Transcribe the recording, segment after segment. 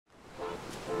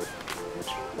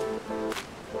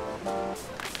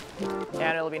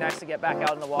it'll be nice to get back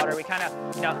out in the water. We kind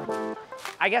of, you know,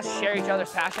 I guess share each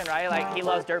other's passion, right? Like he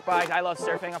loves dirt bikes, I love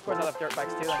surfing. Of course I love dirt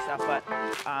bikes too and stuff, but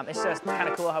it's just kind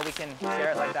of cool how we can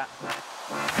share it like that.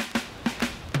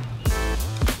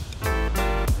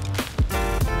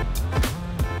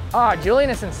 Oh, Julian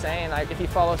is insane. Like if you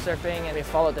follow surfing and we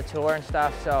follow the tour and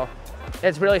stuff, so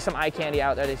it's really some eye candy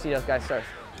out there to see those guys surf.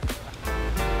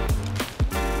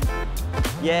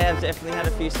 Yeah, I've definitely had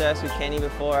a few surfs with Kenny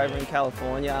before over in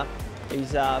California.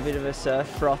 He's a bit of a surf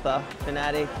frother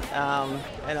fanatic, and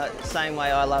same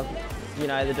way I love, you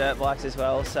know, the dirt bikes as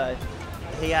well. So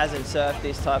he hasn't surfed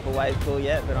this type of wave pool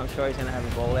yet, but I'm sure he's going to have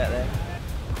a ball out there.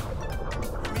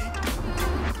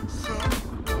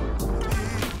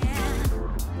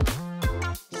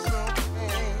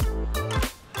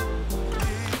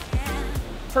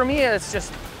 For me, it's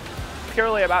just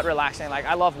purely about relaxing. Like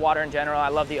I love water in general, I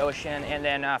love the ocean, and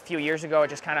then a few years ago I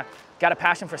just kind of got a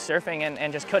passion for surfing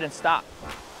and just couldn't stop.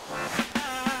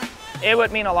 It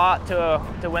would mean a lot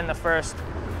to win the first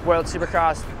World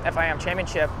Supercross FIM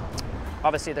Championship.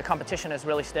 Obviously the competition is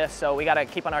really stiff, so we got to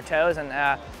keep on our toes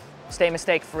and stay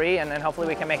mistake free, and then hopefully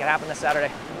we can make it happen this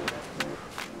Saturday.